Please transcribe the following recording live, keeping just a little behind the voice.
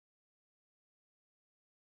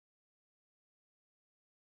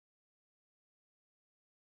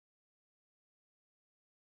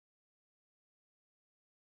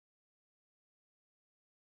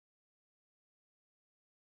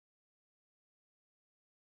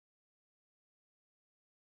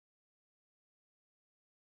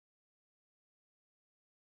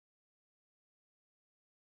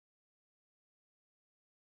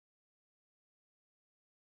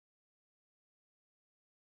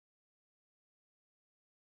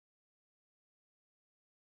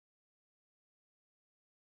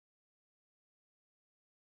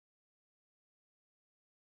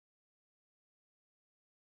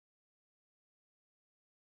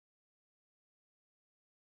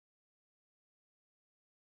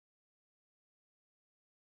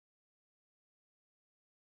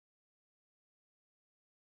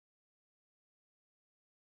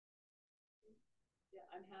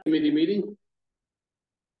Committee meeting?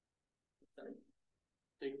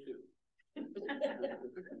 Take two.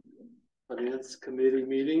 Finance committee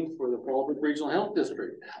meeting for the Fallbrook Regional Health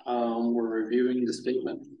District. We're reviewing the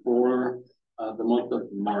statement for the month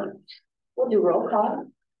of March. We'll do roll call.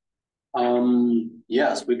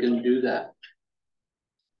 Yes, we can do that.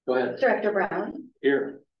 Go ahead. Director Brown.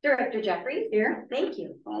 Here. Director Jeffries. Here. Thank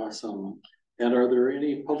you. Awesome. And are there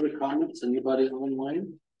any public comments? Anybody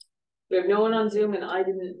online? We have no one on Zoom, and I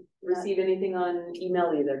didn't receive anything on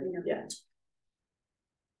email either. Yeah.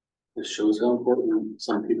 This shows how important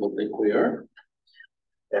some people think we are.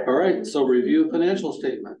 All right, so review financial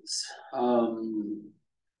statements.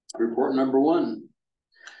 Report number one,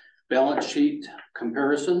 balance sheet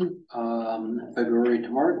comparison, February to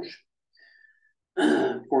March.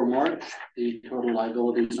 For March, the total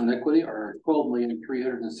liabilities and equity are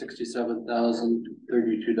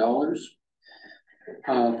 $12,367,032.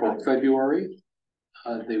 For February,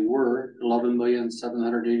 they were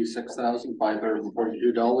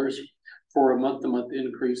 $11,786,542 for a month-to-month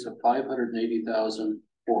increase of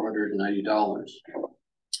 $580,490.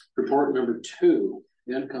 Report number two,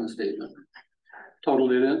 the income statement. Total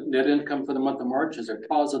net income for the month of March is a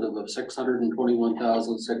positive of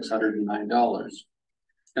 $621,609.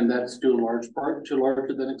 And that's due in large part to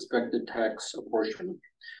larger than expected tax apportionment.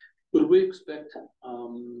 Would we expect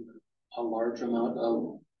a large amount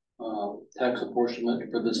of tax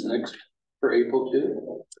apportionment for this for April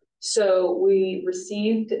too? So we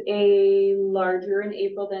received a larger in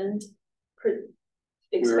April than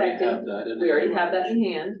expected. We already have that in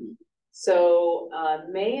hand. So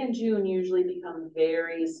May and June usually become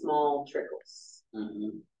very small trickles.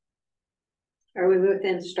 Mm-hmm. Are we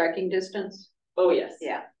within striking distance? Oh yes.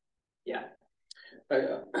 Yeah. Yeah.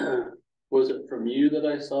 Was it from you that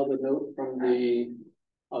I saw the note from the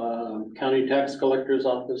county tax collector's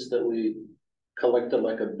office that we collected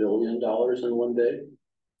like $1 billion in one day?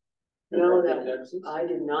 No, I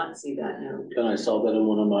did not see that note. And I saw that in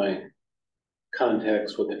one of my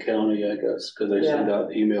contacts with the county, I guess, because they send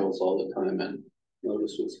out emails all the time and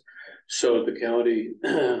notices. So the county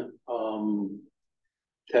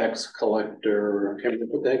tax collector, I can't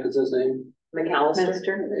remember what the heck is his name?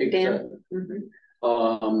 McAllister. Dan.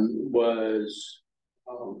 Was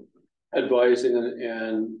advising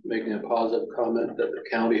and making a positive comment that the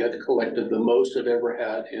county had collected the most it ever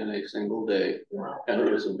had in a single day. Wow. And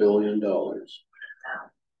it was $1 billion.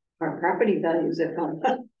 Our property values have gone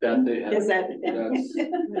up. That they have. Is that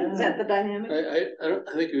the dynamic? I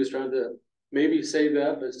think he was trying to maybe say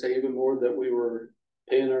that, but say even more that we were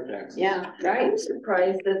paying our taxes. Yeah, right. I'm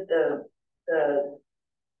surprised that the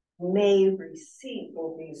May receipt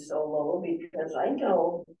will be so low, because I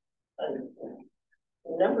know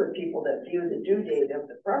a number of people that view the due date of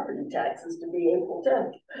the property taxes to be April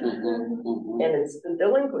 10th. And it's the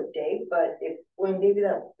delinquent date, but when maybe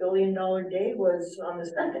that $1 billion day was on the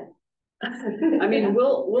 2nd. I mean,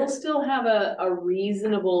 we'll still have a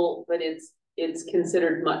reasonable, but it's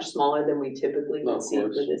considered much smaller than we typically would see for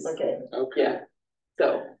this. Okay. Yeah.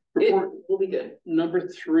 So it will be good. Number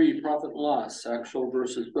three, profit and loss, actual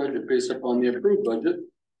versus budget. Based upon the approved budget,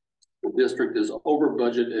 the district is over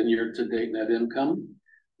budget in year-to-date net income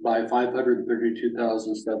by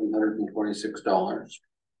 $532,726.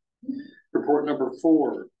 Report number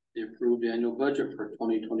four, the approved annual budget for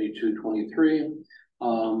 2022-23.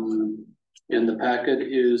 In the packet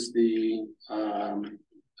is the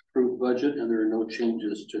approved budget, and there are no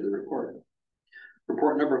changes to the report.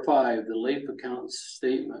 Report number five, the LAIF account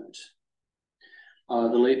statement.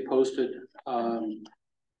 The LAIF posted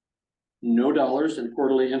no dollars in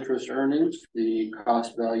quarterly interest earnings. The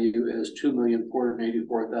cost value is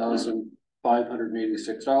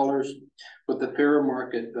 $2,484,586, with a fair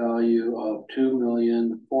market value of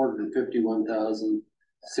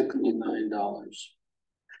 $2,451,069.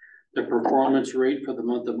 The performance rate for the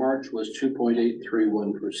month of March was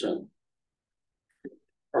 2.831%.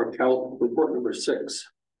 Our report number six,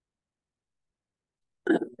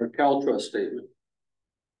 our CalTrust statement.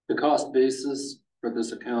 The cost basis for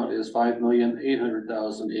this account is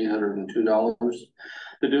 $5,800,802.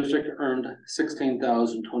 The district earned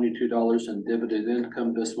 $16,022 in dividend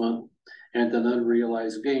income this month, and an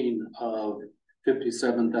unrealized gain of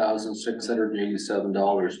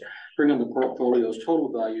 $57,687, bringing the portfolio's total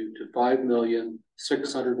value to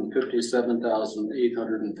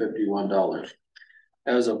 $5,657,851.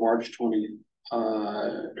 As of March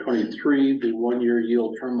 2023, the one-year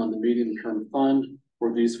yield term on the medium-term fund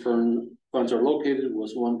where these funds are located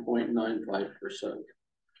was 1.95%.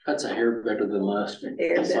 That's a hair better than last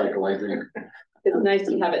cycle, I think. It's nice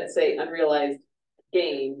to have it say unrealized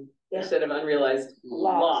gain instead of unrealized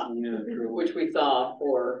Loss. loss, Yeah, true. which we saw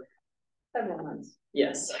for, Several months.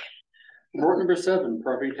 yes. Report number 7,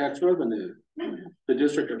 property tax revenue. The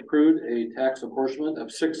district accrued a tax apportionment of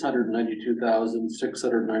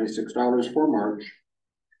 $692,696 for March.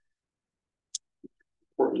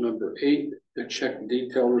 Report number 8, the check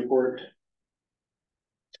detail report.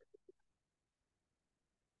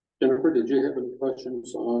 Jennifer, did you have any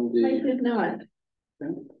questions on I the? did not.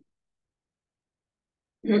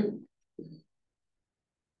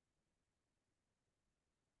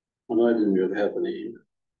 Well, I didn't really have any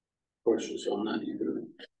questions on that either.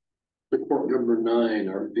 Report number 9,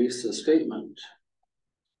 our visa statement.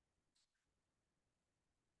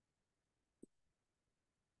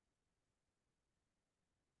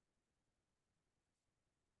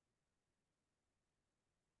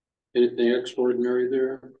 Anything extraordinary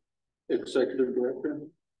there, Executive Director?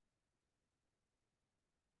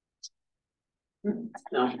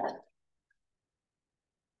 No.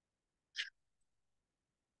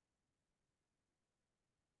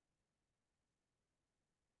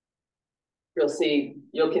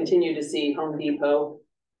 You'll continue to see Home Depot.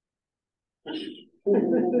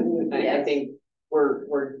 I think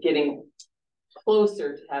we're getting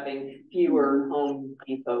closer to having fewer Home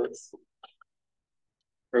Depots.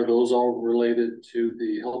 Are those all related to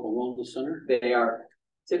the Health and Wellness Center? They are,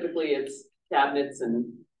 typically it's cabinets and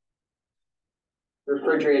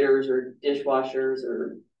refrigerators or dishwashers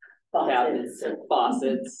or cabinets and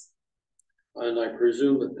faucets. And I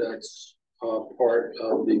presume that that's part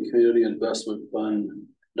of the Community Investment Fund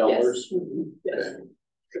dollars? Yes. Yes.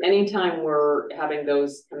 Okay. Anytime we're having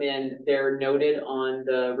those come in, they're noted on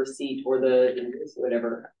the receipt or the invoice,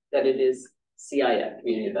 whatever, that it is CIF,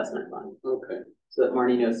 Community Investment Fund, Okay. so that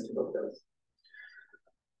Marnie knows to book those.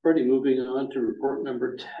 Alrighty, moving on to report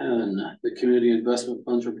number 10, the Community Investment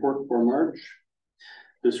Funds report for March.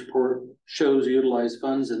 This report shows utilized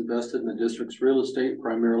funds invested in the district's real estate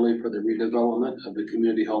primarily for the redevelopment of the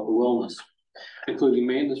community health and wellness, including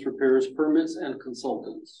maintenance, repairs, permits, and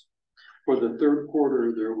consultants. For the third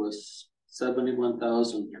quarter, there was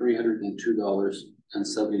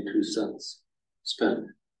 $71,302.72 spent.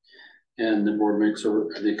 And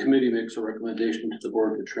the committee makes a recommendation to the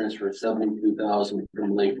board to transfer $72,000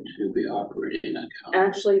 from Lake to the operating account.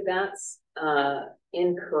 Actually, that's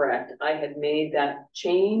incorrect. I had made that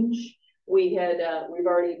change. We've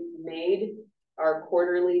already made our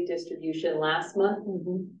quarterly distribution last month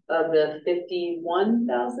of the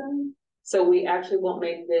 51,000. So we actually won't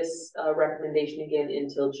make this recommendation again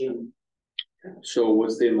until June. So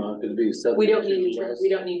what's the amount going to be? We don't need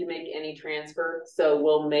to make any transfer. So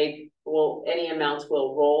any amounts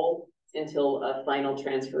will roll until a final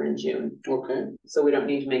transfer in June. Okay. So we don't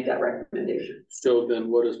need to make that recommendation. So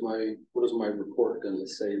then what is my report going to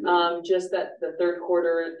say then? Just that the third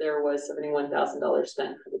quarter, there was $71,000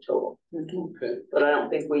 spent for the total. Okay. But I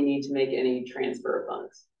don't think we need to make any transfer of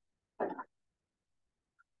funds.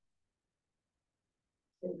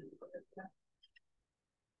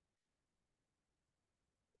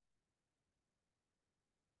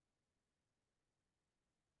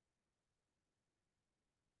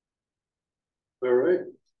 All right.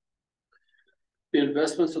 The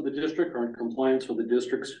investments of the district are in compliance with the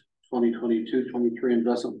district's 2022-23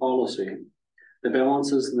 investment policy. The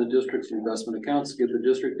balances in the district's investment accounts give the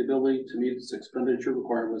district the ability to meet its expenditure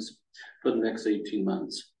requirements for the next 18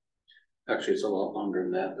 months. Actually, it's a lot longer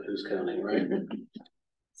than that, but who's counting, right?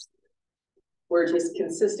 We're just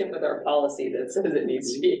consistent with our policy that says it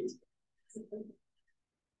needs to be.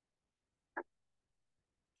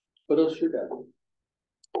 What else you got?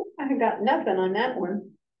 I got nothing on that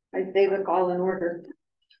one. They look all in order.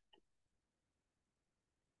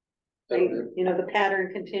 The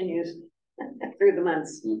pattern continues through the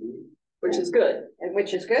months. Which is good. And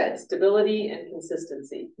which is good. Stability and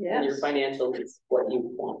consistency in your Yes. financials is what you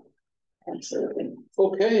want. Absolutely.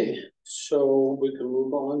 Okay, so we can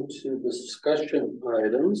move on to discussion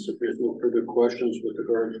items. If there's no further questions with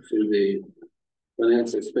regard to the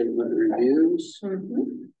financial statement reviews.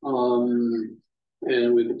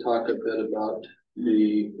 And we could talk a bit about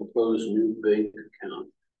the proposed new bank account.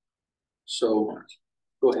 So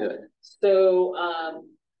go ahead. So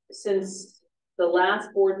since the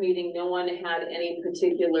last board meeting, no one had any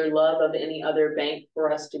particular love of any other bank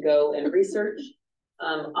for us to go and research.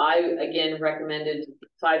 I again recommended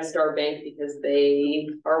 5 Star Bank because they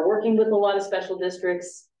are working with a lot of special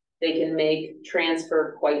districts. They can make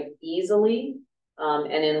transfer quite easily.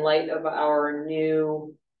 And in light of our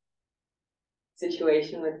new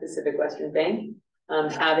situation with Pacific Western Bank,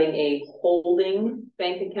 having a holding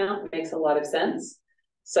bank account makes a lot of sense.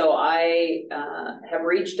 So I have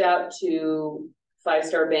reached out to Five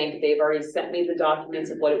Star Bank, they've already sent me the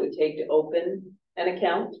documents of what it would take to open an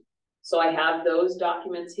account. So I have those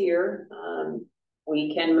documents here.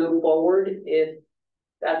 We can move forward if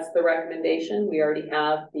that's the recommendation. We already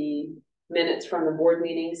have the minutes from the board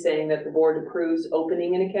meeting saying that the board approves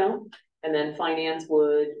opening an account. And then finance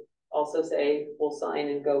would also say, we'll sign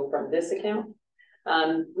and go from this account.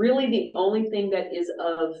 Really the only thing that is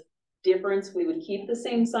of difference, we would keep the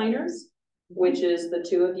same signers, which is the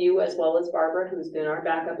two of you as well as Barbara, who's been our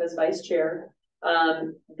backup as vice chair.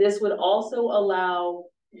 This would also allow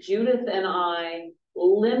Judith and I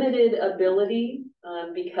limited ability,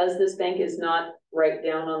 because this bank is not right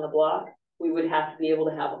down on the block. We would have to be able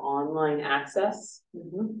to have online access.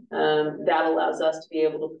 That allows us to be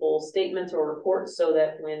able to pull statements or reports so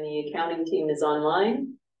that when the accounting team is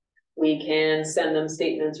online, we can send them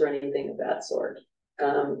statements or anything of that sort.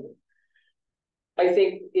 I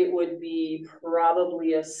think it would be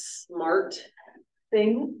probably a smart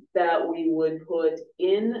thing that we would put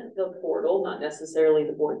in the portal, not necessarily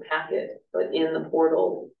the board packet, but in the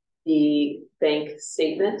portal, the bank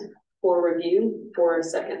statement for review for a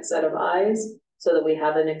second set of eyes, so that we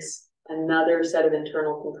have another set of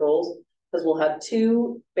internal controls, because we'll have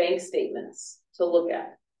two bank statements to look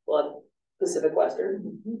at. We'll have Pacific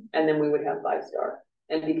Western, and then we would have Five Star.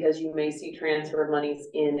 And because you may see transfer monies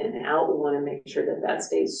in and out, we want to make sure that that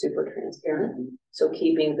stays super transparent. So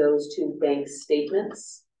keeping those two bank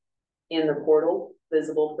statements in the portal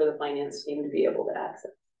visible for the finance team to be able to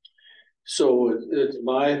access. So it's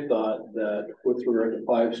my thought that with regard to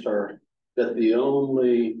Five Star, that the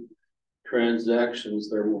only transactions,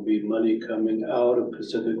 there will be money coming out of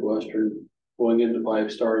Pacific Western, going into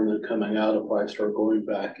Five Star, and then coming out of Five Star, going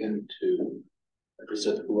back into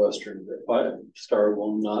Pacific Western. That Five Star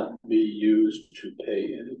will not be used to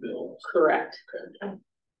pay any bills. Correct. Okay.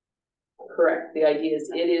 Correct. The idea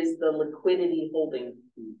is it is the liquidity holding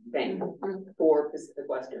bank for Pacific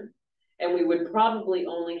Western. And we would probably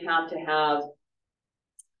only have to have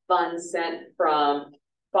funds sent from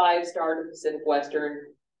Five Star to Pacific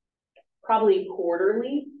Western probably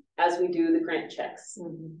quarterly as we do the grant checks.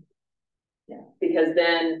 Yeah, because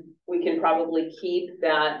then we can probably keep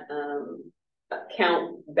that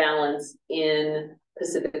account balance in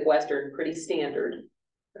Pacific Western pretty standard,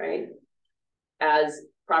 right? As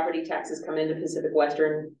property taxes come into Pacific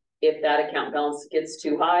Western, if that account balance gets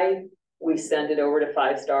too high, we send it over to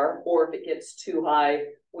Five Star, or if it gets too high,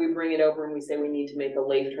 we bring it over and we say we need to make a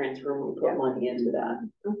LAIF transfer and we put money into that,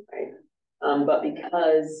 right? But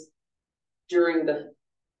because during the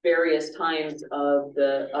various times of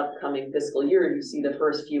the upcoming fiscal year, you see the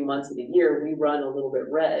first few months of the year, we run a little bit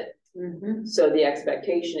red. So the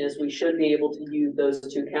expectation is we should be able to use those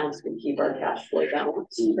two accounts to keep our cash flow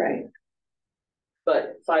balanced. Right.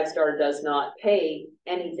 But Five Star does not pay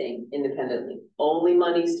anything independently, only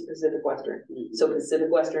monies to Pacific Western. So Pacific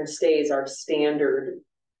Western stays our standard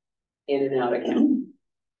in and out account.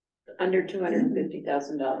 Under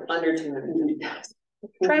 $250,000. Under 250,000.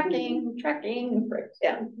 Tracking. Right.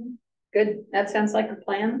 Yeah. Good. That sounds like a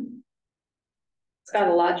plan. It's got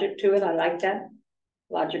a logic to it. I like that.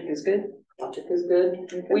 Logic is good. Logic is good.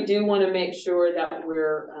 Okay. We do want to make sure that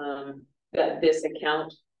we're that this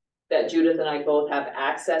account, that Judith and I both have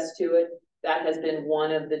access to it. That has been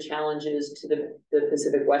one of the challenges to the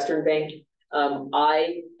Pacific Western Bank.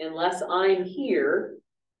 Unless I'm here,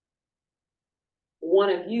 one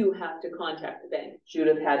of you have to contact the bank.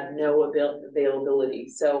 Judith had no availability.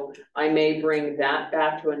 So I may bring that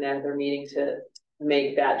back to another meeting to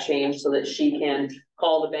make that change so that she can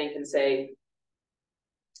call the bank and say,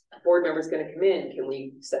 board member's going to come in. Can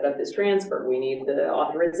we set up this transfer? We need the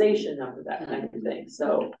authorization number, that kind of thing.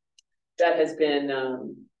 So that has been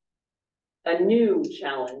a new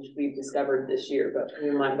challenge we've discovered this year, but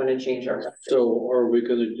we might want to change our. So are we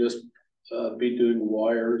going to just be doing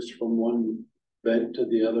wires from one bank to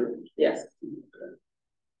the other? Yes. Okay.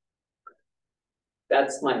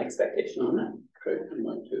 That's my expectation on that. Okay,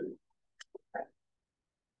 mine too.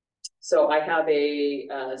 So I have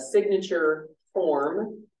a signature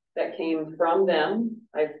form that came from them.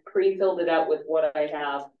 I've pre-filled it out with what I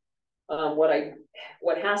have.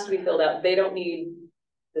 What has to be filled out, they don't need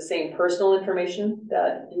the same personal information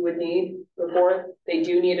that you would need before. They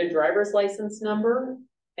do need a driver's license number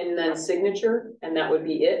and then signature, and that would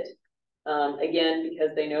be it. Again,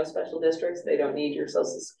 because they know special districts, they don't need your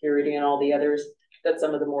social security and all the others that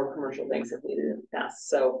some of the more commercial banks have needed in the past.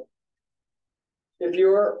 So if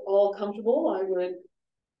you're all comfortable, I would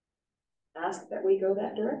ask that we go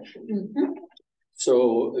that direction.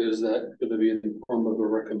 So is that going to be in the form of a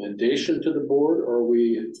recommendation to the board, or are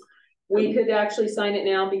we We could actually sign it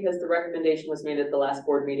now because the recommendation was made at the last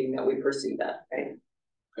board meeting that we pursue that. Okay,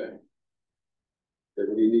 what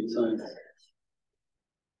do you need signed?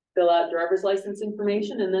 Fill out driver's license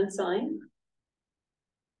information and then sign.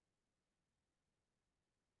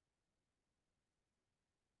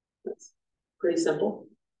 That's pretty simple.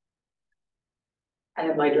 I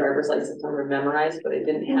have my driver's license number memorized, but I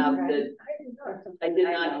didn't have the, I did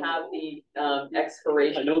not have the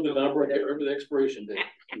expiration. I know the number, I can't remember the expiration date.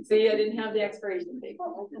 See, I didn't have the expiration date.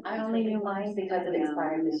 I only knew mine because it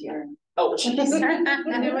expired this year. Oh, jeez.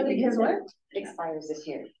 Because what? Expires this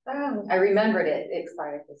year. Oh. I remembered it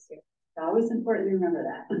expired this year. It's always important to remember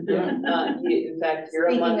that. In fact, you're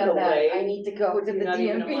a Speaking month of that, away. I need to go to the You're not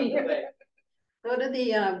even a month DMV. away. Go to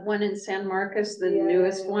the one in San Marcos, the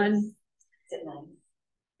newest one. Is it nice?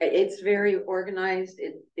 It's very organized.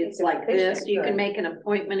 It's It's like this. efficient, You can good. make an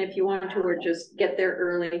appointment if you want to, or just get there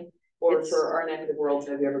early. Or It's- for our neck of the world,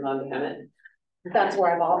 have you ever gone to Hemet? That's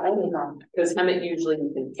where I've always gone. Because Hemet usually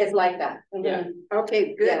you can. It's like that. Yeah.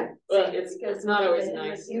 Okay, good. Yeah. Well, it's not always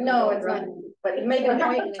nice. No, it's not, but you make an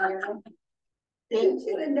appointment and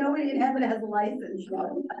you're. And nobody in heaven has a license.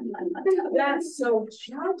 That's so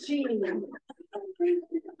judging.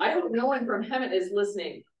 I hope no one from Hemet is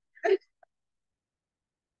listening.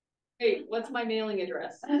 Hey, what's my mailing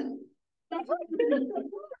address?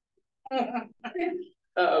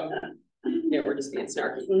 Yeah, we're just being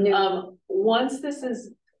snarky. Once this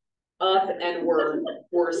is up and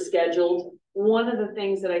we're scheduled, one of the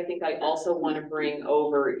things that I think I also want to bring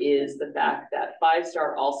over is the fact that 5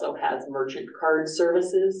 Star also has merchant card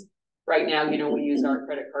services. Right now, you know, we use our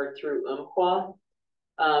credit card through Umpqua,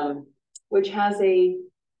 which has a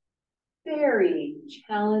very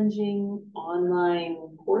challenging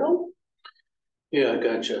online portal. Yeah,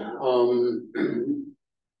 gotcha.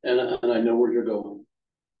 And I know where you're going.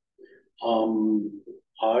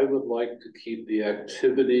 I would like to keep the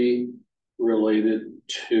activity related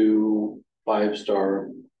to 5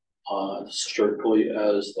 Star strictly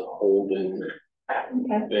as the holding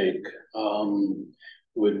bank.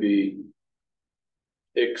 Would be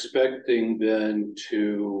expecting then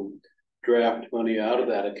to draft money out of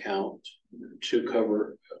that account to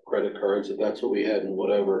cover credit cards, if that's what we had and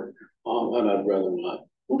whatever, and I'd rather not.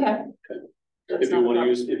 Okay. If you want to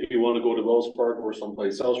use, if you want to go to Wells Fargo or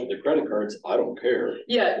someplace else with the credit cards, I don't care.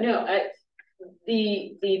 Yeah, no,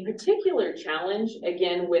 the particular challenge,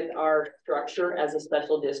 again, with our structure as a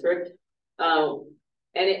special district, and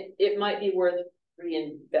it might be worth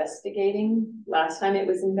reinvestigating. Last time it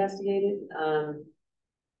was investigated,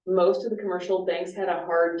 most of the commercial banks had a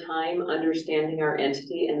hard time understanding our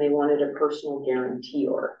entity and they wanted a personal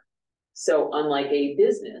guarantor. So unlike a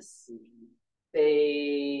business,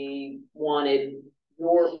 they wanted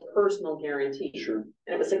your personal guarantee. Sure.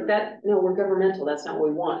 And it was like that, no, we're governmental, that's not what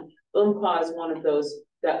we want. Umpqua is one of those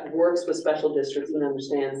that works with special districts and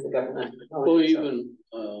understands the government. Well, even,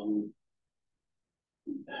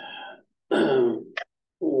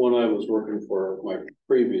 when I was working for my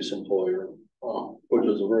previous employer, which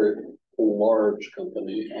was a very large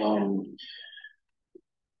company,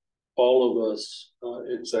 all of us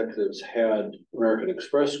executives had American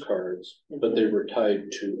Express cards, but they were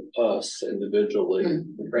tied to us individually.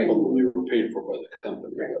 Right. Although we were paid for by the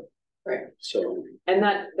company. Right. So. And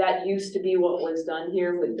that used to be what was done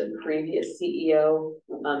here with the previous CEO,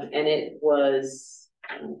 and it was,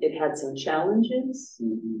 it had some challenges.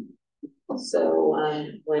 So,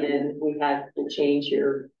 when we had the change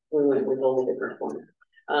here, we went with a whole different format.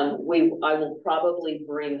 I will probably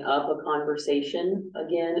bring up a conversation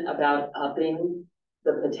again about upping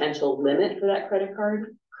the potential limit for that credit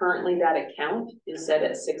card. Currently, that account is set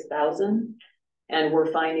at 6,000, and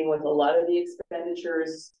we're finding with a lot of the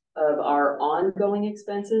expenditures of our ongoing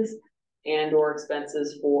expenses and or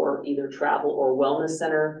expenses for either travel or wellness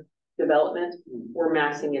center development, we're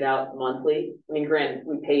maxing it out monthly. I mean, granted,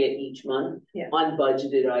 we pay it each month on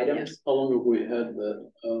budgeted items. How long have we had that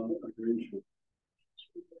arrangement?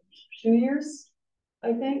 2 years,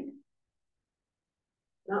 I think.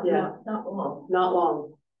 Not long. Not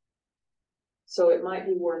long. So it might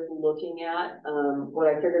be worth looking at. What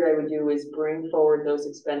I figured I would do is bring forward those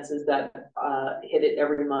expenses that hit it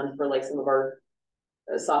every month for like some of our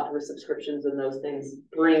software subscriptions and those things.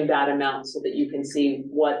 Bring that amount so that you can see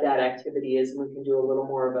what that activity is, and we can do a little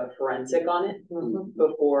more of a forensic on it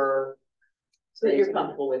before, so that you're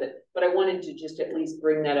comfortable with it. But I wanted to just at least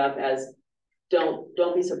bring that up as,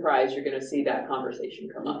 don't be surprised, you're gonna see that conversation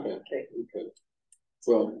come up. Okay.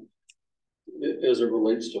 Well, as it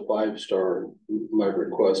relates to 5 Star, my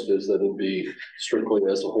request is that it be strictly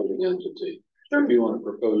as a holding entity. If you want to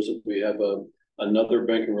propose that we have a another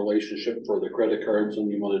banking relationship for the credit cards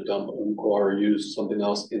and you want to dump or use something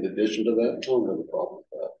else in addition to that, I don't have a problem with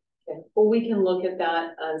that. Okay. Well, we can look at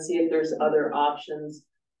that and see if there's other options.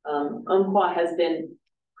 Has been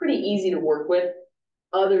pretty easy to work with,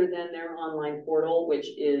 other than their online portal, which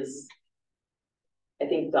is, I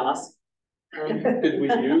think, DOS. Did we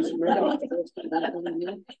use? So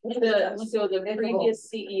the previous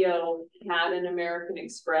CEO had an American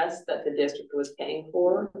Express that the district was paying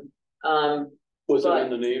for. Was it in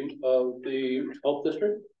the name of the health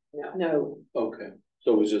district? No. Okay,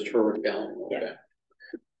 so it was just her account, okay.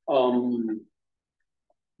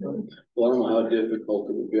 Well, I don't know how difficult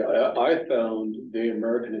it would be. I found the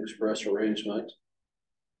American Express arrangement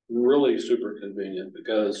really super convenient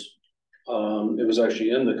because it was actually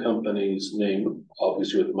in the company's name,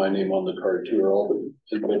 obviously with my name on the card too, or all the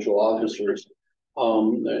individual officers.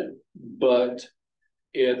 But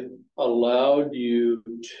it allowed you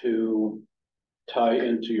to tie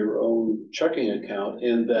into your own checking account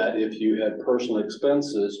in that if you had personal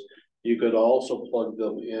expenses, you could also plug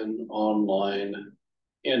them in online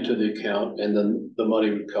into the account, and then the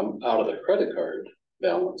money would come out of the credit card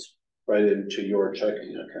balance right into your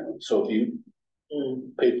checking account. So if you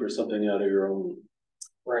paid for something out of your own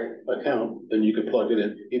account, then you could plug it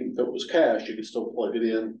in. Even if it was cash, you could still plug it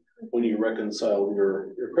in when you reconcile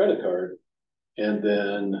your credit card, and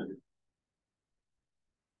then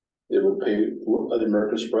it would pay for the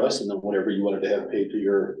American Express, and then whatever you wanted to have paid to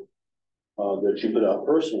your that you put out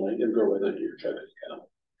personally, it'd go right into your checking account.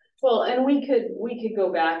 Well, and we could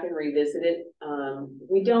go back and revisit it.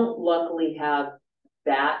 We don't luckily have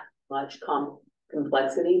that much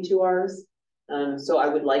complexity to ours. So I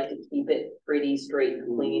would like to keep it pretty straight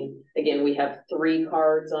and clean. Again, we have 3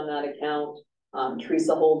 cards on that account.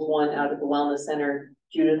 Teresa holds one out of the wellness center.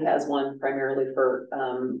 Judith has one primarily for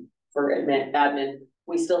admin.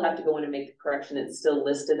 We still have to go in and make the correction. It's still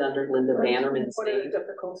listed under Linda Bannerman's What are the name.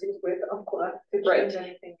 difficulties with Umpqua? Right.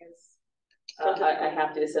 Anything is. I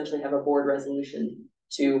have to essentially have a board resolution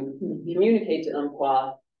to communicate to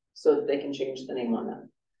Umpqua so that they can change the name on that.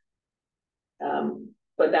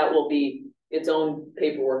 But that will be its own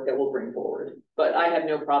paperwork that we'll bring forward. But I have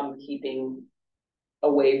no problem keeping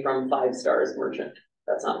away from 5 Stars Merchant.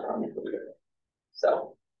 That's not a problem.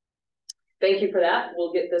 So thank you for that.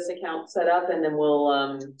 We'll get this account set up and then we'll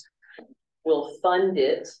fund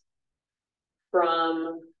it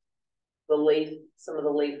from some of the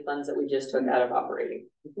late funds that we just took out of operating.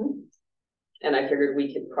 And I figured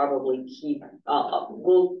we could probably keep,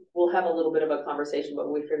 we'll have a little bit of a conversation, but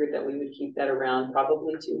we figured that we would keep that around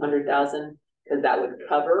probably 200,000, because that would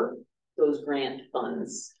cover those grant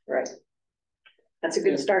funds. Right. That's a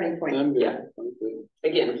good starting point. Yeah.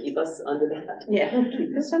 Again, keep us under that. Yeah.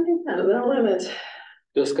 Keep us under Under that limit.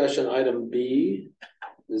 Discussion item B,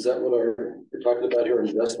 is that what we're talking about here,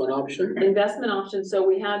 investment option? Investment option. So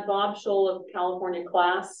we had Bob Scholl of California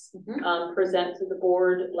Class present to the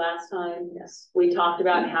board last time. Yes. We talked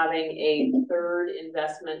about having a 3rd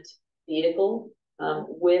investment vehicle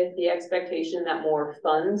with the expectation that more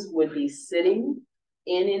funds would be sitting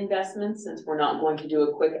in investments, since we're not going to do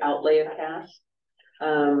a quick outlay of cash.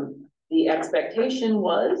 The expectation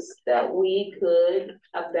was that we could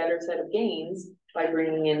have better set of gains by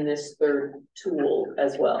bringing in this 3rd tool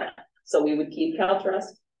as well. So we would keep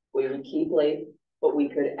CalTrust, we would keep LAIF, but we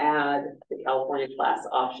could add the California Class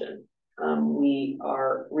option. We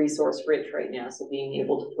are resource rich right now, so being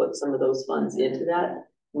able to put some of those funds into that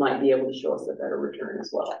might be able to show us a better return as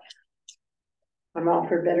well. I'm all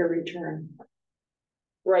for better return.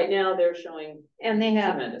 Right now, they're showing And they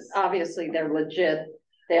have, tremendous. obviously, they're legit.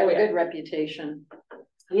 They have a good reputation.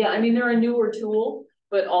 Yeah, I mean, they're a newer tool,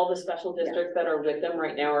 but all the special districts that are with them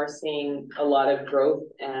right now are seeing a lot of growth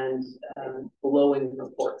and glowing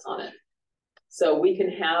reports on it. So we can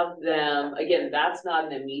have them, again, that's not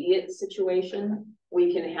an immediate situation.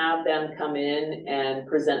 We can have them come in and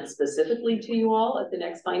present specifically to you all at the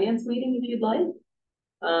next finance meeting if you'd like.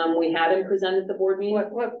 We had him present at the board meeting.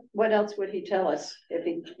 What else would he tell us if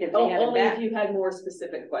he had Only it back? if you had more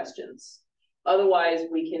specific questions. Otherwise,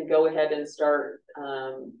 we can go ahead and start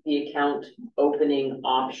the account opening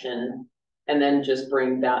option and then just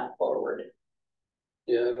bring that forward.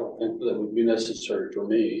 Yeah, I don't think that would be necessary for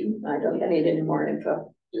me. I don't need any more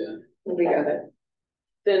info. Yeah. We got it.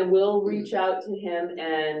 Then we'll reach out to him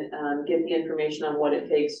and get the information on what it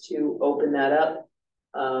takes to open that up.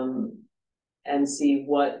 And see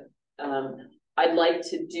what, I'd like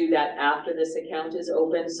to do that after this account is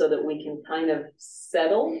open so that we can kind of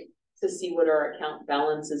settle to see what our account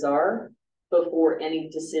balances are before any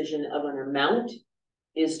decision of an amount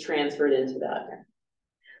is transferred into that.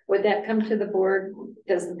 Would that come to the board?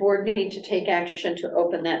 Does the board need to take action to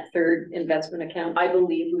open that third investment account? I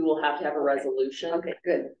believe we will have to have a resolution. Okay,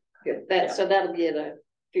 good, good. That, so that'll be at a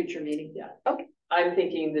future meeting. Yeah. Okay. I'm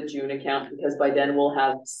thinking the June account, because by then we'll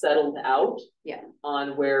have settled out. Yeah.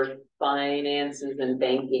 On where finances and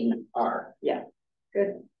banking are.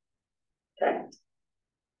 Good. Okay.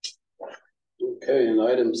 Okay, and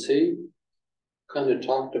item C, kind of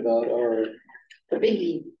talked about The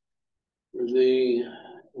biggie. the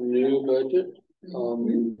new budget.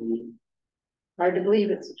 Hard to believe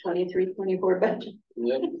it's a 23-24 budget.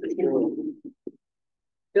 Yep.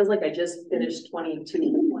 Feels like I just finished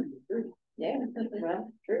 22. Yeah,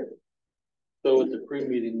 well, true. So at the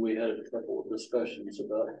pre-meeting, we had a couple of discussions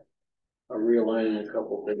about realigning a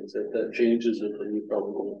couple of things. If that changes it, then you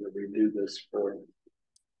probably want to redo this for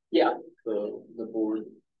Yeah. the board.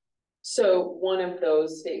 So one of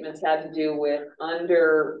those statements had to do with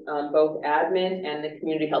under both admin and the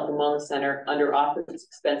Community Health and Wellness Center, under office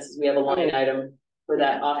expenses, we have a line item for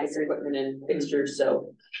that office equipment and fixtures.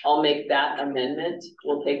 So I'll make that amendment.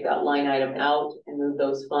 We'll take that line item out and move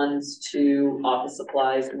those funds to office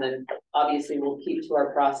supplies. And then obviously we'll keep to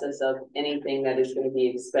our process of anything that is going to be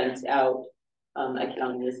expensed out.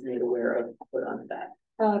 Accounting is made aware of, put on that.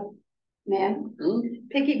 Man,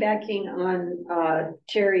 piggybacking on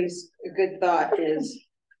Terry's good thought is,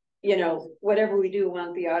 you know, whatever we do,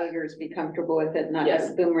 want the auditors be comfortable with it, not have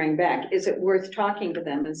Yes. it boomerang back. Is it worth talking to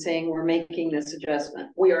them and saying we're making this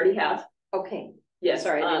adjustment? We already have. Okay, Yes.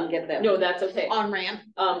 sorry, I didn't get that. No, that's okay. On ramp.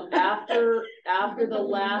 After the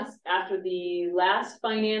last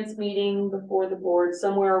finance meeting before the board,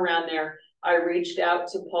 somewhere around there, I reached out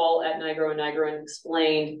to Paul at Nigro and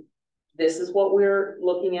explained, this is what we're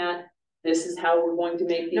looking at. This is how we're going to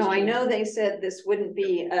make these. No, I changes. know they said this wouldn't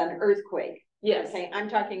be an earthquake. Yes. Okay, I'm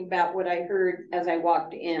talking about what I heard as I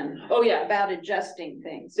walked in Oh, yeah. about adjusting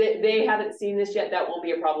things. They haven't seen this yet. That won't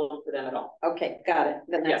be a problem for them at all. Okay, got it.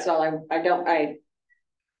 Then that's all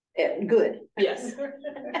good. Yes.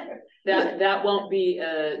 That won't be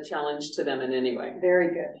a challenge to them in any way. Very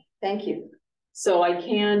good. Thank you. So I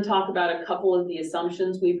can talk about a couple of the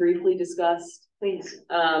assumptions we briefly discussed. Please.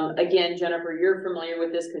 Again, Jennifer, you're familiar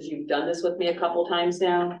with this because you've done this with me a couple times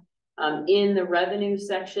now. In the revenue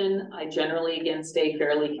section, I generally, again, stay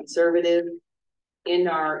fairly conservative. In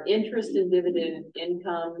our interest and dividend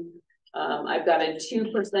income, I've got a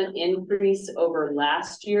 2% increase over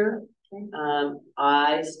last year.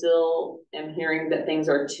 I still am hearing that things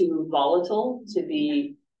are too volatile to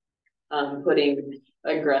be putting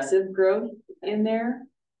aggressive growth in there.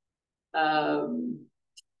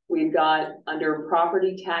 We've got under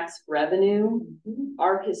property tax revenue,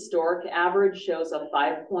 our historic average shows a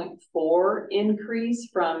 5.4 increase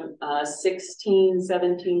from 16-17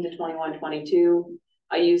 to 21-22.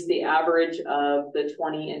 I use the average of the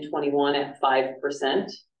 20 and 21 at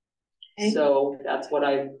 5%. Okay. So that's what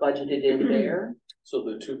I budgeted in there. So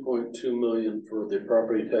the 2.2 million for the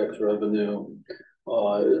property tax revenue,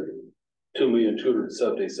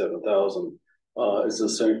 2,277,000, is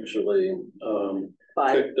essentially,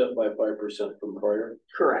 picked up by 5% from prior.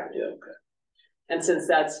 Correct. Yeah, okay. And since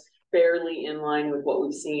that's fairly in line with what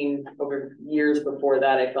we've seen over years before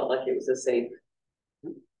that, I felt like it was a safe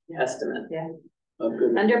estimate. Yeah.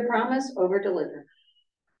 Okay. Under promise, over deliver.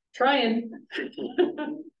 Trying.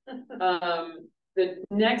 The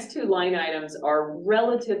next two line items are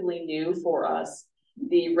relatively new for us.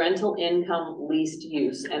 The rental income leased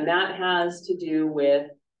use, and that has to do with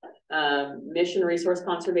Mission Resource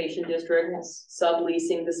Conservation District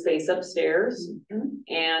subleasing the space upstairs,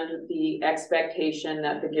 and the expectation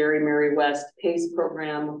that the Gary Mary West PACE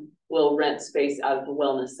program will rent space out of the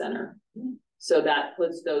wellness center. So that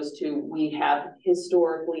puts those two. We have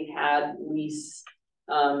historically had lease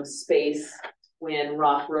space when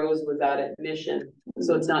Rock Rose was out at Mission.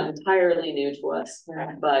 So it's not entirely new to us,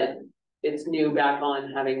 but it's new back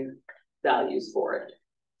on having values for it.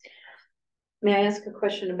 May I ask a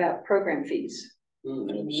question about program fees?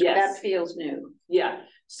 Yes. That feels new. Yeah,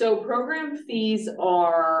 so program fees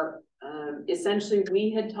are essentially,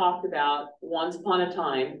 we had talked about once upon a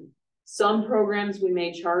time, some programs we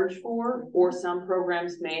may charge for, or some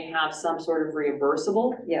programs may have some sort of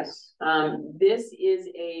reimbursable. Yes. This is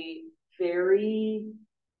a very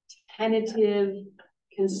tentative,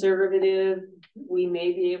 conservative, we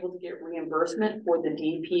may be able to get reimbursement for the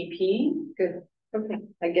DPP. Good. Okay,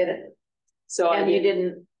 I get it. So And you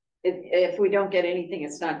didn't, if we don't get anything,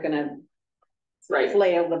 it's not gonna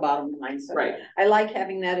flail the bottom line. So Right. I like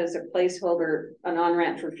having that as a placeholder, an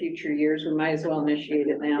on-ramp for future years. We might as well initiate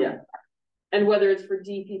it now. Yeah. And whether it's for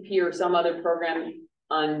DPP or some other program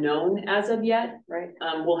unknown as of yet, Right.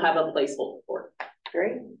 we'll have a placeholder for it.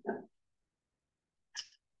 Great.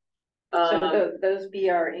 So those be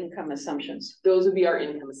our income assumptions. Those would be our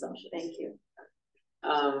income assumptions. Thank you.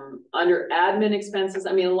 Under admin expenses,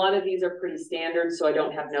 I mean, a lot of these are pretty standard, so I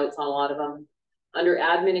don't have notes on a lot of them. Under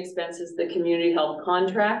admin expenses, the community health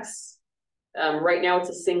contracts. Right now it's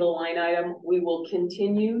a single line item. We will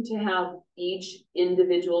continue to have each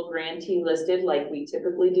individual grantee listed like we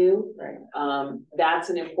typically do. Right. That's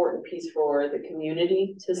an important piece for the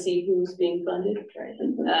community to see who's being funded. Right.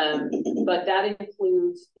 But that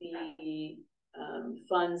includes the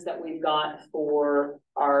funds that we've got for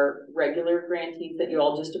our regular grantees that you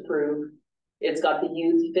all just approved. It's got the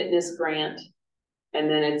youth fitness grant, and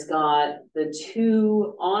then it's got the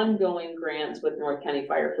 2 ongoing grants with North County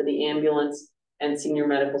Fire for the ambulance and senior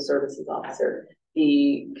medical services officer.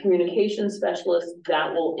 The communication specialist,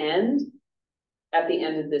 that will end at the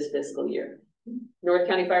end of this fiscal year. North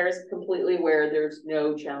County Fire is completely aware there's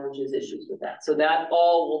no challenges, issues with that. So that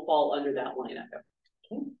all will fall under that line item.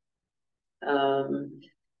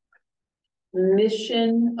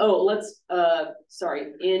 Mission,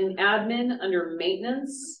 sorry, in admin under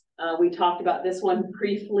maintenance, we talked about this one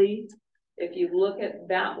briefly. If you look at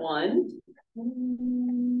that one,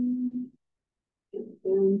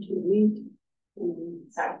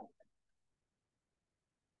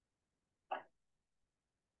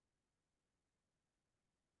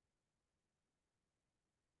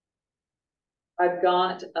 I've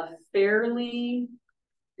got a fairly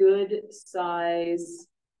good size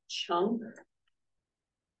chunk.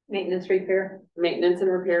 Maintenance and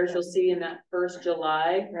repairs, you'll see in that first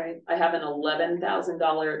July, Right. I have an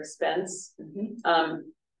 $11,000 expense.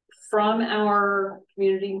 From our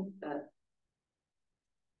community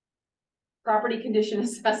property condition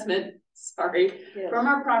assessment, from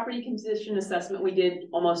our property condition assessment we did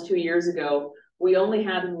almost 2 years ago, we only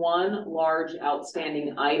had one large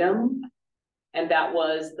outstanding item, and that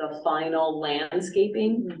was the final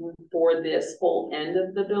landscaping for this whole end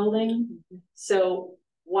of the building. So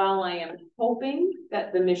while I am hoping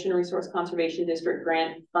that the Mission Resource Conservation District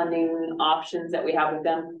grant funding options that we have with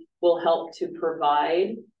them will help to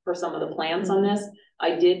provide for some of the plans on this,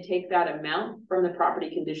 I did take that amount from the property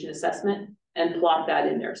condition assessment and plot that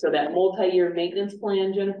in there. So that multi-year maintenance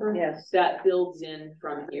plan, Jennifer, Yes. that builds in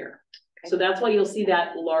from here. So that's why you'll see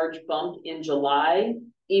that large bump in July,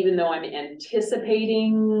 even though I'm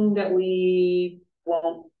anticipating that we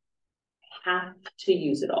won't have to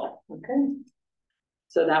use it all. Okay.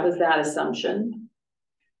 So that was that assumption.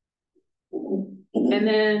 And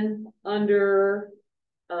then under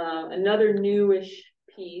another newish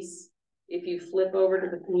piece, if you flip over to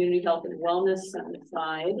the community health and wellness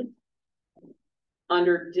side,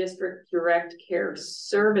 under district direct care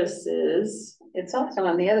services. It's also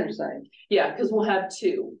on the other side. Yeah, because we'll have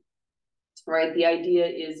 2. Right, the idea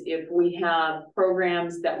is if we have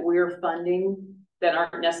programs that we're funding that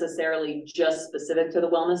aren't necessarily just specific to the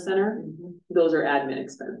wellness center, those are admin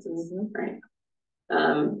expenses, right?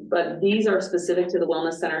 But these are specific to the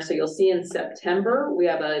wellness center. So you'll see in September, we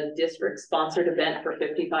have a district sponsored event for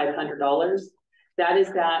 $5,500. That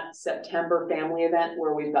is that September family event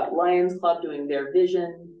where we've got Lions Club doing their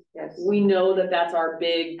vision. Yes. We know that that's our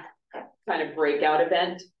big kind of breakout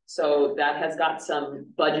event. So that has got some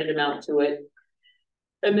budget amount to it.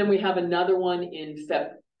 And then we have another one in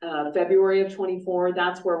February of 24.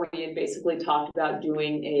 That's where we had basically talked about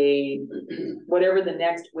doing a, whatever the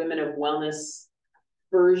next Women of Wellness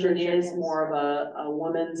version is, more of a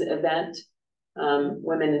women's event.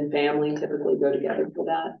 Women and family typically go together for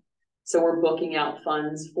that. So we're booking out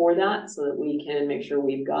funds for that so that we can make sure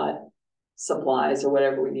we've got supplies or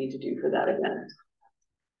whatever we need to do for that event.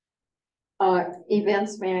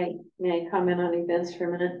 Events, may I comment on events for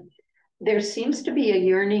a minute? There seems to be a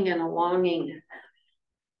yearning and a longing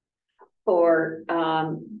for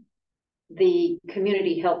the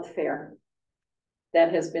community health fair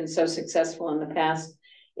that has been so successful in the past.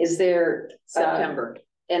 Is there September.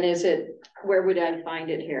 And is it, where would I find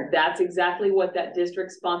it here? That's exactly what that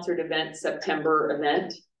district sponsored event, September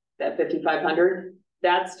event, that 5,500,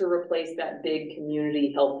 that's to replace that big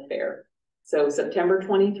community health fair. So September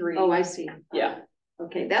 23. Oh, I see. Yeah.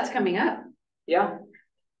 Okay, that's coming up. Yeah.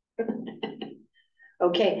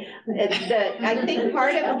 Okay, I think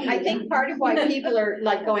part of why people are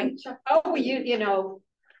like going, oh, you know,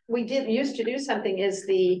 we used to do something is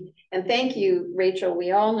and thank you, Rachel,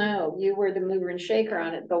 we all know you were the mover and shaker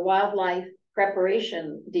on it. The wildlife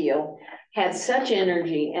preparation deal had such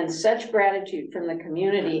energy and such gratitude from the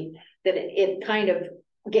community that it kind of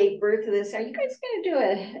gave birth to this. Are you guys going to do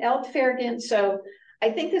a health fair again? So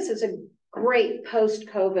I think this is great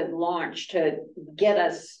post-COVID launch to get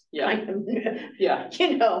us Yeah. kind of, Yeah.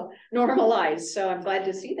 you know, normalized. So I'm glad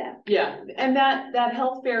to see that. Yeah, and that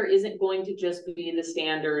health fair isn't going to just be the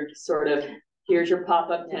standard sort of, here's your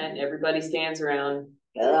pop-up tent, everybody stands around.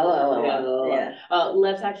 Yeah.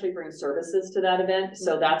 Let's actually bring services to that event,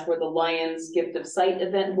 so that's where the Lions Gift of Sight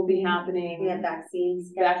event will be happening. We have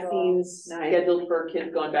vaccines. Vaccines Nice. scheduled for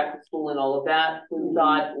kids going back to school and all of that, we've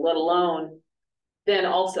got, let alone. Then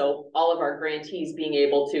also all of our grantees being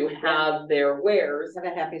able to have their wares. Have a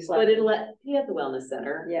happy But slap. it'll be at the wellness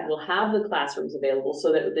center. Yeah. We'll have the classrooms available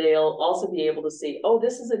so that they'll also be able to see, oh,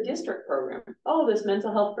 this is a district program. Oh, this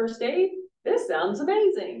mental health first aid, this sounds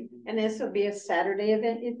amazing. And this will be a Saturday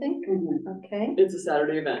event, you think? Okay, It's a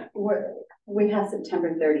Saturday event. We have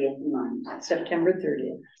September 30th in mind. September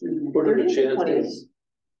 30th. What are the 30th or 20th? chances?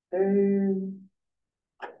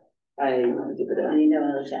 I I know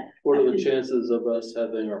that. What are the chances of us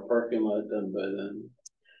having our parking lot done by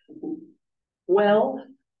then? well,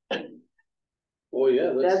 Oh,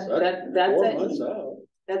 yeah, that's that's 4 a- months out.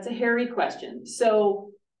 that's a hairy question. So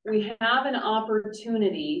we have an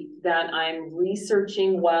opportunity that I'm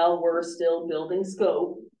researching while we're still building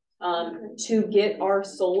scope, to get our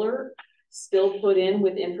solar still put in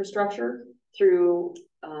with infrastructure through,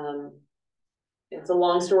 it's a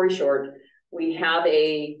long story short. We have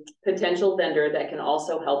a potential vendor that can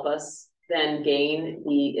also help us then gain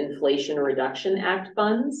the Inflation Reduction Act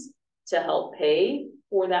funds to help pay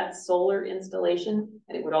for that solar installation.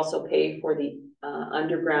 And it would also pay for the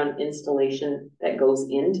underground installation that goes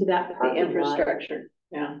into that The parking lot. infrastructure,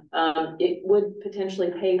 yeah. It would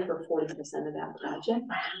potentially pay for 40% of that project.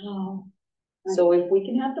 Wow. So if we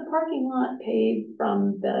can have the parking lot paid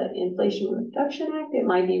from the Inflation Reduction Act, it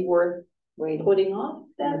might be worth putting off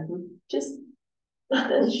that just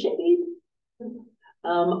the shade.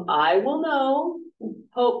 I will know,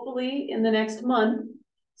 hopefully in the next month.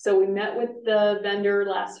 So we met with the vendor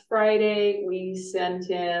last Friday. We sent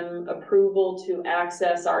him approval to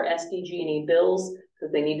access our SDG&E bills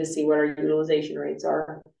because they need to see what our utilization rates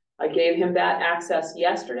are. I gave him that access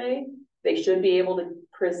yesterday. They should be able to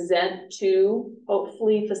present to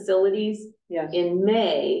hopefully facilities Yes, in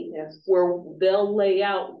May, yes. where they'll lay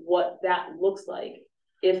out what that looks like.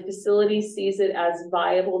 If facilities sees it as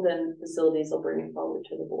viable, then facilities will bring it forward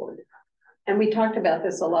to the board. And we talked about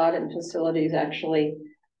this a lot in facilities, actually,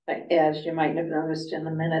 as you might have noticed in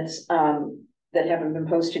the minutes, that haven't been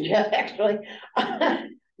posted yet, actually.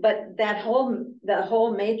 But the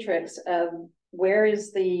whole matrix of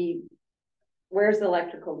where's the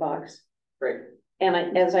electrical box? Right.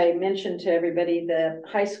 And as I mentioned to everybody, the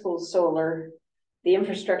high school solar, the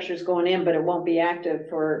infrastructure is going in, but it won't be active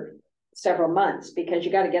for several months because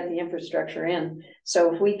you got to get the infrastructure in.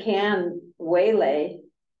 So if we can waylay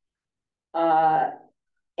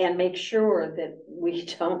and make sure that we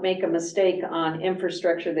don't make a mistake on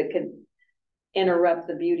infrastructure that could interrupt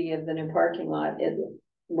the beauty of the new parking lot,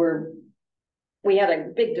 we had a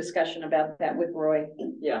big discussion about that with Roy.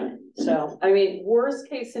 Yeah. So, I mean, worst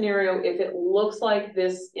case scenario, if it looks like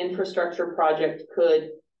this infrastructure project could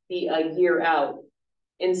be a year out,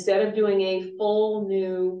 instead of doing a full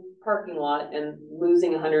new parking lot and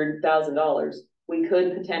losing $100,000, we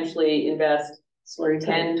could potentially invest slurry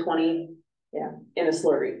 10, 20 in a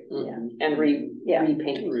slurry and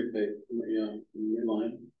repaint. Repay, yeah,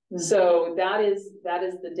 line. So that is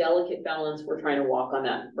the delicate balance we're trying to walk on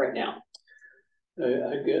that right now.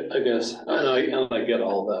 I guess, and I get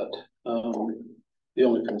all that. The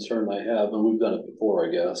only concern I have, and we've done it before,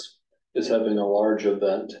 I guess, is having a large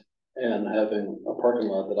event and having a parking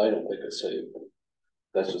lot that I don't think is safe.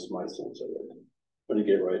 That's just my sense of it, when you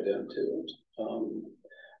get right down to it.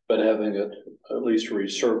 But having it at least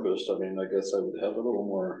resurfaced, I mean, I guess I would have a little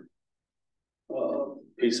more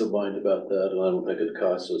peace of mind about that, and I don't think it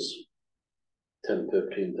costs us 10,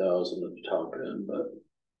 15,000 at the top end, but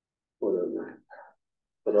whatever.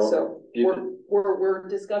 But So we're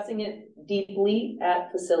discussing it deeply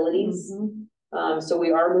at facilities. So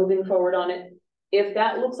we are moving forward on it. If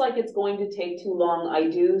that looks like it's going to take too long,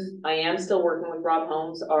 I am still working with Rob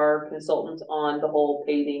Holmes, our consultant, on the whole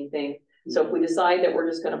paving thing. So if we decide that we're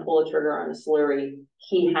just gonna pull a trigger on a slurry,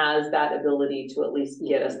 he has that ability to at least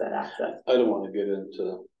get us that access. I don't want to get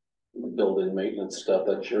into building maintenance stuff.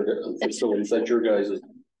 That's your facilities, that's your guys'.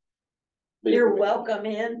 you're welcome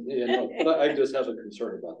in. Yeah, no, but I just have a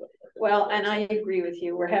concern about that. Well, and I agree with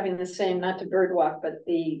you. We're having the same, not to birdwalk, but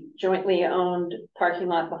the jointly owned parking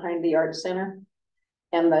lot behind the art center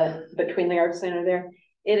and between the art center there.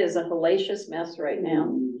 It is a hellacious mess right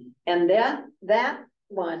now. And that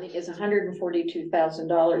one is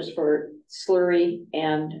 $142,000 for slurry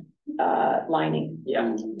and lining.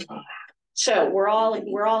 Yeah. So we're all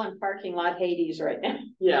in parking lot Hades right now.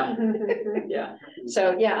 Yeah, yeah,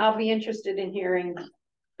 So yeah, I'll be interested in hearing.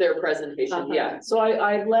 their presentation, yeah. So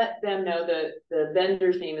I let them know that the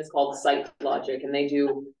vendor's name is called Site Logic, and they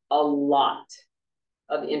do a lot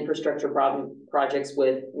of infrastructure projects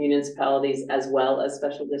with municipalities as well as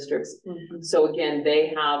special districts. So again, they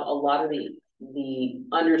have a lot of the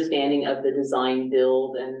understanding of the design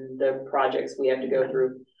build and the projects we have to go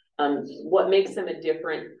through. What makes them a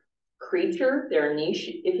different creature, their niche,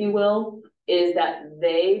 if you will, is that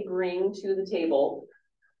they bring to the table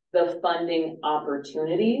the funding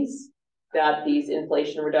opportunities that these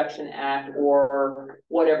Inflation Reduction Act or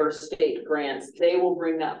whatever state grants, they will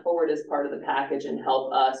bring that forward as part of the package and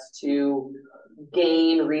help us to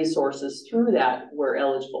gain resources through that. We're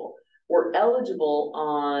eligible. We're eligible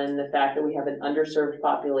on the fact that we have an underserved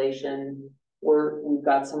population. We've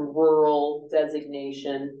got some rural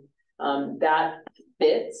designation that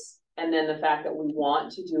fits. And then the fact that we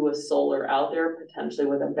want to do a solar out there, potentially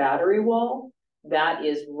with a battery wall, that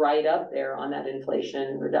is right up there on that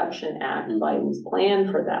Inflation Reduction Act, Biden's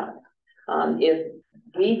plan for that. If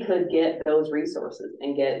we could get those resources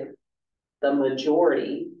and get the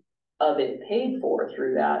majority of it paid for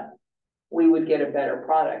through that, we would get a better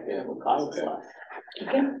product and it would cost us less.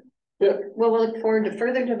 Okay. Yeah. Well, we'll look forward to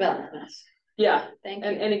further developments. Yeah. Thank you.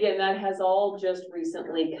 And again, that has all just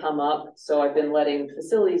recently come up. So I've been letting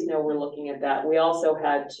facilities know we're looking at that. We also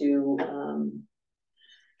had to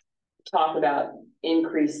talk about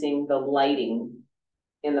increasing the lighting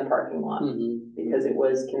in the parking lot because it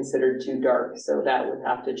was considered too dark. So that would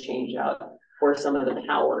have to change out where some of the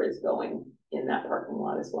power is going in that parking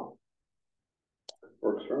lot as well.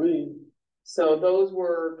 Works for me. So those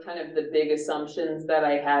were kind of the big assumptions that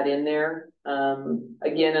I had in there.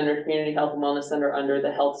 Again, under Community Health and Wellness Center, under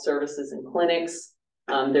the health services and clinics,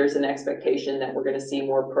 there's an expectation that we're going to see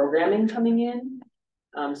more programming coming in.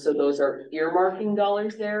 So those are earmarking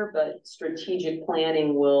dollars there, but strategic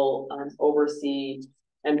planning will oversee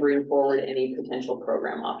and bring forward any potential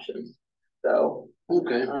program options. So,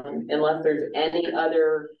 okay. Unless there's any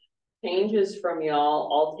other changes from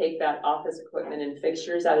y'all, I'll take that office equipment and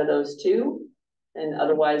fixtures out of those two. And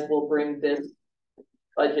otherwise we'll bring this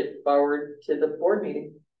budget forward to the board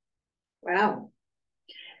meeting. Wow.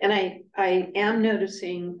 And I am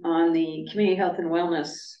noticing on the community health and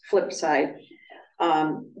wellness flip side,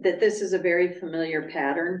 that this is a very familiar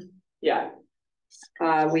pattern. Yeah.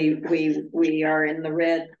 We are in the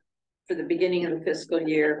red for the beginning of the fiscal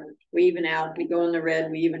year. We even out, we go in the red,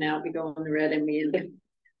 we even out, we go in the red, and we end.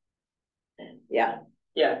 Yeah.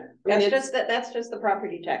 Yeah. That's just the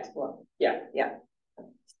property tax flow. Yeah. Yeah.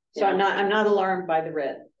 So yeah. I'm not alarmed by the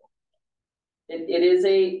red. It is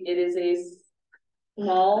a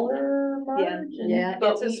smaller margin. Yeah,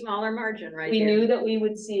 but it's a smaller margin, right? We knew that we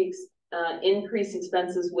would see increased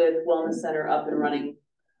expenses with Wellness Center up and running.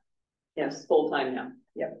 Yes, full time now.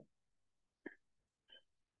 Yep.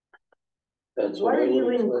 That's what are you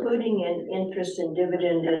including in interest and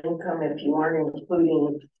dividend income if you aren't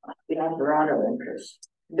including the Alvarado interest?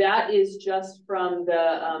 That is just from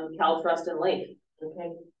the Cal Trust and Lake.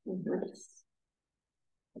 Okay.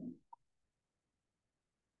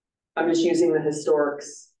 I'm just using the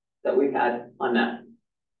historics that we've had on that.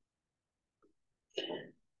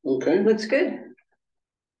 Okay. Looks good.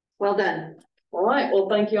 Well done. All right. Well,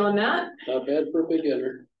 thank you on that. Not bad for a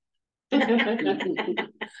beginner. I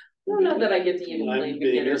don't know that I get to even claim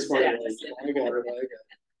beginner status. I got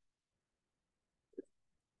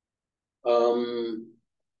it.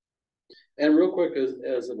 And real quick,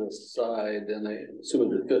 as an aside, and I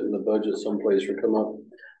assume it fit in the budget someplace or come up.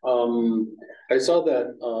 I saw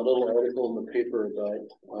that little article in the paper about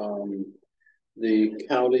the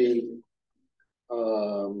county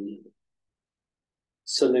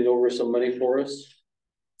sending over some money for us.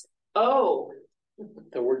 Oh.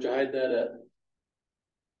 And where'd you hide that at?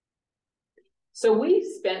 So we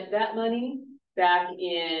spent that money back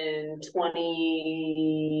in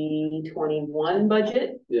 2021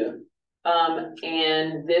 budget. Yeah.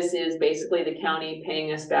 And this is basically the county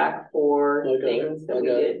paying us back for things that we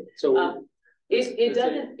did. So it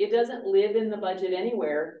doesn't live in the budget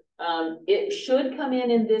anywhere. It should come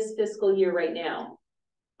in this fiscal year right now.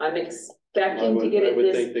 I'm expecting to get it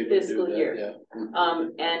this fiscal year. Yeah.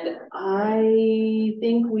 And I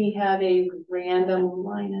think we have a random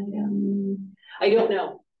line item. I don't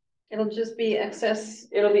know. It'll just be excess.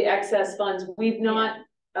 It'll be excess funds. We've not,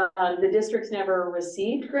 the district's never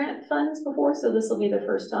received grant funds before, so this will be the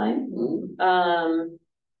first time.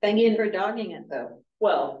 Thank you for dogging it though.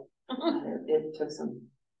 Well, it took some.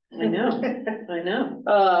 I know, I know.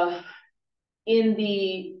 In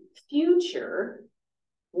the future,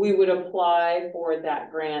 we would apply for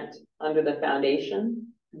that grant under the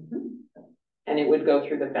foundation. And it would go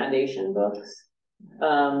through the foundation books.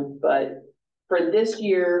 But for this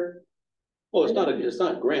year, Well, it's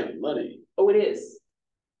not grant money. oh, it is.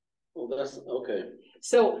 Well, that's, okay.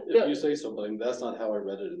 So If you say something, that's not how I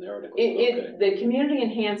read it in the article. it, the community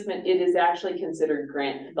enhancement, it is actually considered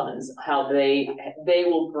grant funds, how they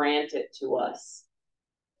will grant it to us.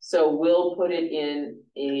 So we'll put it in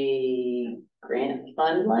a grant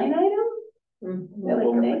fund line item. That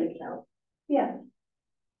will make, yeah,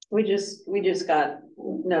 We just got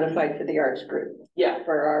notified for the arts group yeah.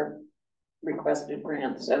 for our requested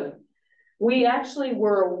grant, so. We actually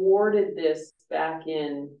were awarded this back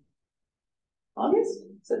in August,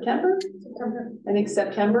 September? I think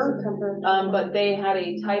September. But they had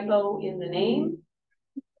a typo in the name.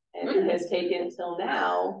 And it has taken till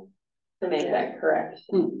now to make that correct.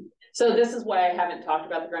 So this is why I haven't talked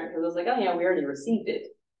about the grant, because I was like, oh yeah, we already received it.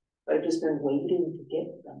 But I've just been waiting to get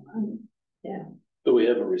the money. Yeah. But we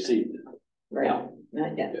haven't received it. Right.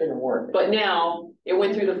 Not yet, didn't work. But now it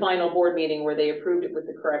went through the final board meeting where they approved it with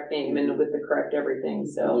the correct name and with the correct everything,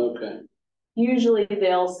 so. Okay. Usually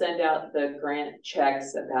they'll send out the grant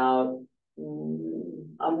checks about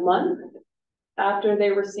a month after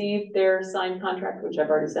they receive their signed contract, which I've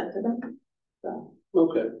already sent to them, so.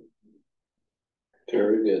 Okay.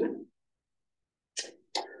 Very good.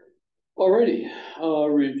 Alrighty,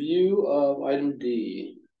 review of item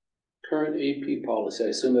D. Current AP policy, I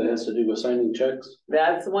assume that has to do with signing checks?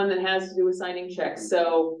 That's the one that has to do with signing checks,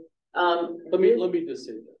 so, Let me just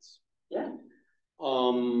say this. Yeah.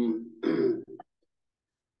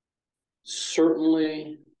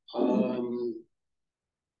 Certainly,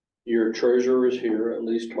 your treasurer is here at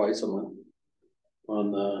least twice a month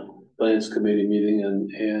on the finance committee meeting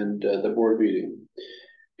and the board meeting.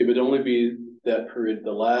 It would only be that period,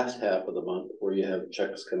 the last half of the month, where you have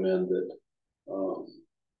checks come in that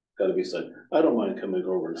got to be signed. I don't mind coming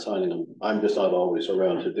over and signing them. I'm just not always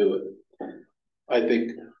around to do it. I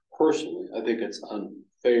think personally, it's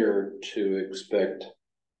unfair to expect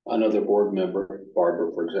another board member,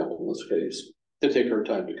 Barbara, for example, in this case, to take her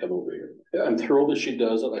time to come over here. I'm thrilled that she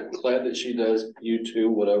does it. I'm glad that she does, you too,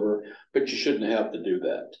 whatever, but you shouldn't have to do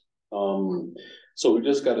that. So we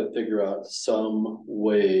just got to figure out some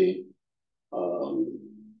way to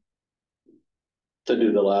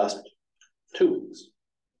do the last 2 weeks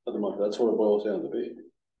of the month. That's what it boils down to be.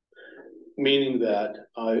 Meaning that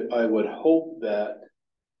I would hope that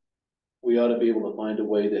we ought to be able to find a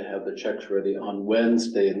way to have the checks ready on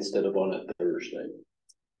Wednesday instead of on a Thursday.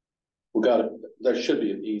 That should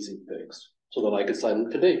be an easy fix. So that I could sign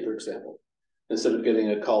them today, for example, instead of getting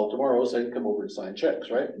a call tomorrow saying come over and sign checks,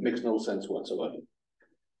 right? It makes no sense whatsoever. Is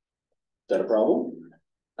that a problem?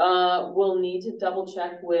 We'll need to double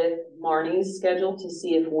check with Marnie's schedule to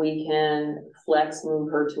see if we can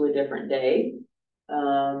move her to a different day.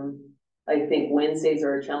 I think Wednesdays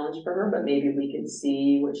are a challenge for her, but maybe we can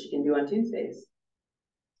see what she can do on Tuesdays.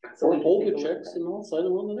 So we hold the checks and I'll sign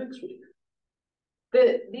them on the next week.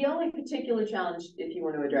 The only particular challenge, if you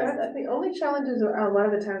want to address that. The only challenge is a lot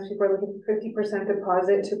of the times people are looking for 50%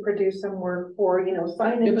 deposit to produce some work for,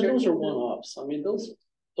 signage. Yeah, but those are one-offs. I mean, those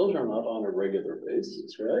are not on a regular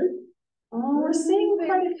basis, right? Oh, we're seeing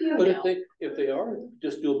quite a few But now. if they are,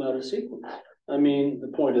 just do them out of sequence. I mean,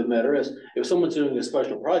 the point of the matter is, if someone's doing a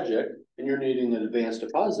special project and you're needing an advance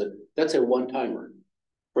deposit, that's a one-timer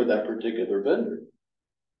for that particular vendor.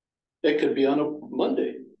 It could be on a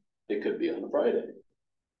Monday. It could be on a Friday.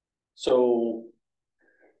 So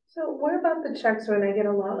what about the checks when I get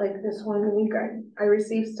a lot like this one week? I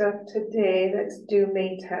received stuff today that's due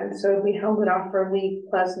May 10th. So we held it off for a week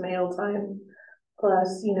plus mail time,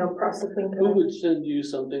 plus, processing. who would send you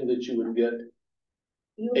something that you would get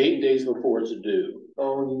 8 days before it's due?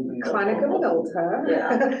 Hanukkah Minolta.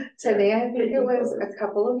 Yeah. Today, I think it was a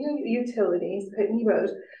couple of utilities, Pitney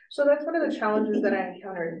Bowes. So that's one of the challenges that I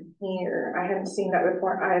encountered here. I hadn't seen that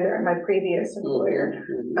before either in my previous employer.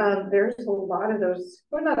 There's a lot of those,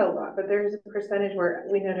 well, not a lot, but there's a percentage where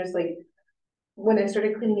we noticed, like, when I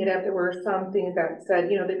started cleaning it up, there were some things that said,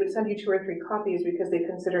 they would send you 2 or 3 copies because they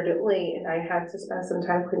considered it late, and I had to spend some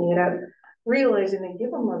time cleaning it up, realizing they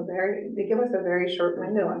give us a very short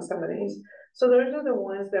window on some of these. So those are the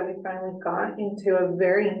ones that we finally got into a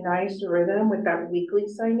very nice rhythm with that weekly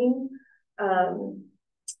signing.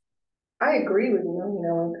 I agree with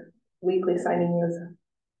you, weekly signing is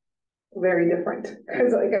very different.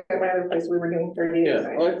 Because like at my other place, we were doing 30 days.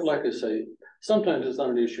 Yeah, like I say, sometimes it's not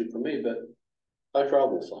an issue for me, but I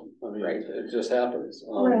travel some. I mean, it just happens.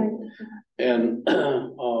 Right. And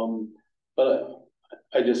but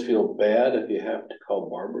I I just feel bad if you have to call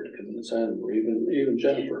Barbara to come and sign, or even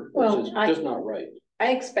Jennifer. Well, It's just not right.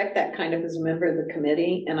 I expect that kind of as a member of the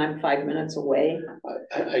committee, and I'm 5 minutes away.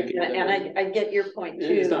 I get that. And I get your point too.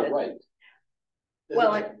 It's not right.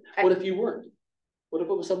 Well, What if you weren't? What if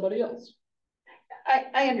it was somebody else?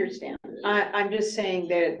 I understand. I'm just saying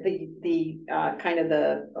that the kind of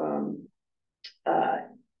the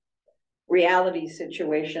reality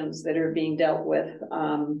situations that are being dealt with.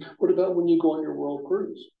 What about when you go on your world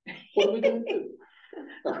cruise? What are we gonna do?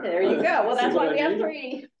 There you go. Well, that's See what why we I have mean?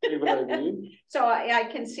 3. See what I mean? So I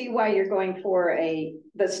can see why you're going for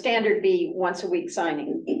the standard be once a week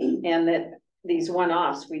signing, and that these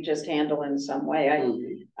one-offs we just handle in some way.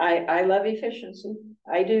 I love efficiency.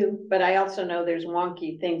 I do, but I also know there's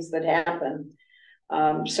wonky things that happen.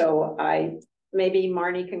 So maybe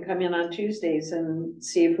Marnie can come in on Tuesdays and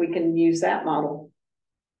see if we can use that model.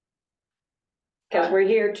 Because we're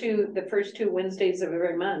here the first 2 Wednesdays of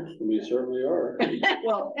every month. We certainly are.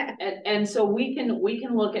 Well, and so we can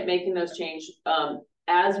look at making those changes,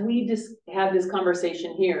 as we just have this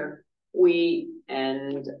conversation here, we've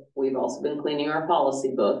also been cleaning our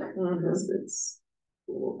policy book, because it's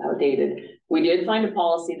a little outdated. We did find a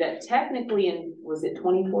policy that technically was it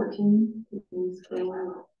 2014?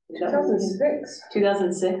 2006.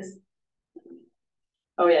 2006?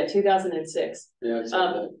 Oh yeah, 2006. Yeah, I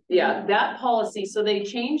saw that. Yeah, that policy, so they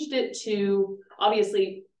changed it to,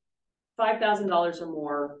 obviously, $5,000 or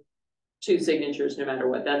more, 2 signatures, no matter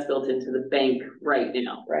what, that's built into the bank right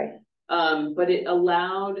now. Right. But it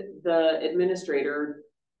allowed the administrator,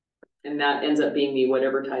 and that ends up being me,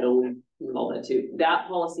 whatever title we call that to, that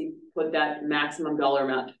policy put that maximum dollar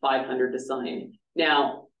amount to 500 to sign.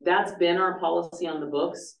 Now, that's been our policy on the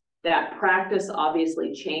books. That practice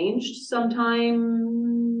obviously changed sometime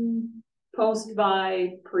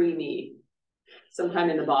pre-me, sometime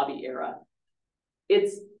in the Bobby era.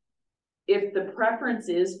 If the preference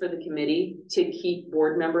is for the committee to keep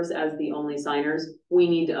board members as the only signers, we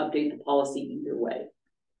need to update the policy either way.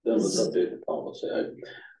 That was update the policy.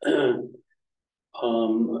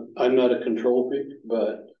 I'm not a control freak,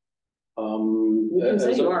 but you can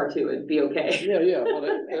say you are too, it'd be okay. Yeah, but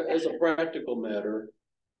as a practical matter,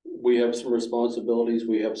 we have some responsibilities,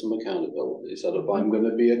 we have some accountabilities, and if I'm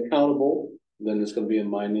gonna be accountable, then it's gonna be in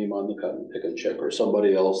my name on the cut and pick and check, or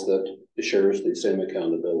somebody else that shares the same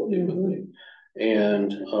accountability with me.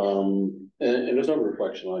 And there's no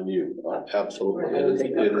reflection on you, absolutely,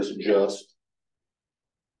 it is just,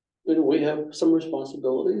 you know, we have some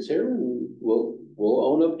responsibilities here, and we'll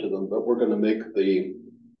own up to them, but we're gonna make the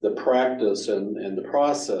practice and the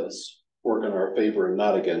process work in our favor and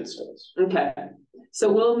not against us. Okay,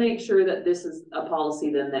 so we'll make sure that this is a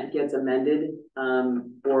policy then that gets amended,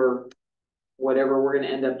 or whatever we're gonna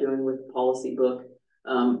end up doing with the policy book.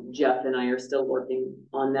 Jeff and I are still working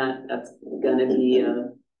on that. That's gonna be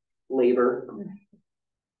labor.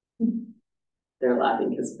 They're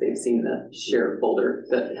laughing because they've seen the share folder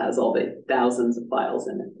that has all the thousands of files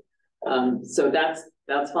in it. So that's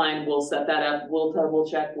fine. We'll set that up. We'll double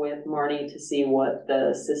check with Marnie to see what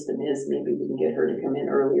the system is. Maybe we can get her to come in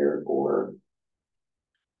earlier, or.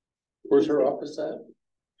 Where's her office at?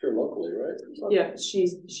 Here locally, right? Yeah, she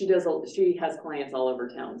has clients all over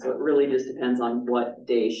town, so it really just depends on what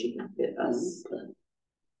day she can fit us.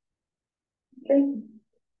 Okay.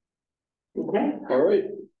 All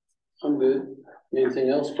right, I'm good. Anything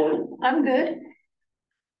else for you? I'm good.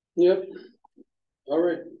 Yep. All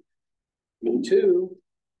right. Me too.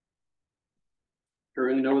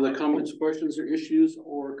 Hearing no other comments, questions, or issues,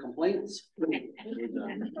 or complaints? We're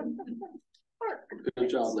done. Good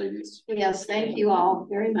job, ladies. Yes, thank you all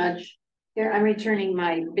very much. Here, I'm returning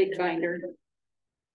my big binder.